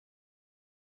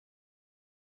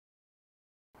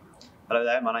Hello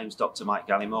there, my name is Dr. Mike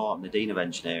Gallimore. I'm the Dean of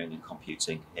Engineering and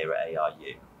Computing here at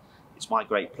AIU. It's my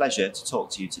great pleasure to talk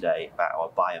to you today about our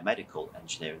Biomedical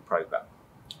Engineering program.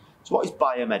 So what is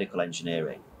Biomedical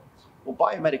Engineering? Well,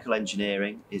 Biomedical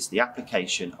Engineering is the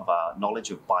application of our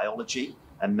knowledge of biology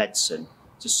and medicine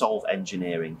to solve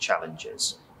engineering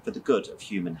challenges for the good of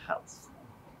human health.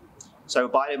 So a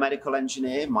biomedical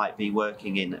engineer might be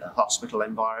working in a hospital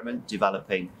environment,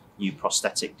 developing new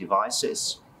prosthetic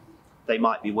devices. They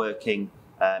might be working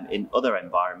in other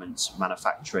environments,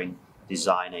 manufacturing,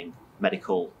 designing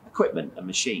medical equipment and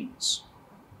machines.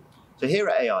 So here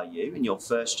at AIU, in your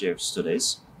first year of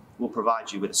studies, we'll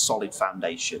provide you with a solid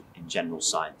foundation in general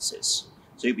sciences.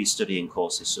 So you'll be studying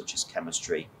courses such as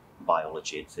chemistry,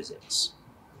 biology and physics.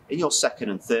 In your second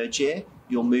and third year,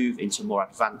 you'll move into more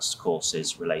advanced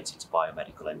courses related to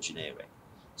biomedical engineering.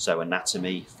 So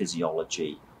anatomy,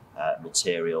 physiology,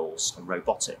 materials and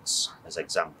robotics as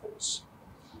examples.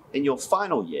 In your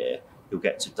final year, you'll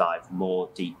get to dive more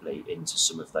deeply into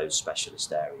some of those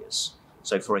specialist areas.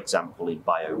 So for example, in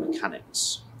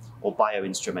biomechanics, or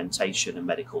bioinstrumentation and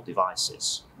medical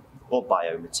devices, or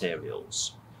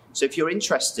biomaterials. So if you're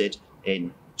interested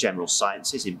in general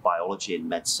sciences, in biology and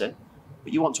medicine,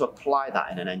 but you want to apply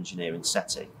that in an engineering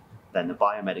setting, then the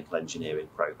Biomedical Engineering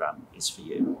program is for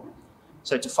you.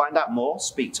 So to find out more,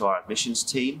 speak to our admissions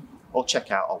team or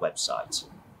check out our website.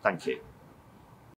 Thank you.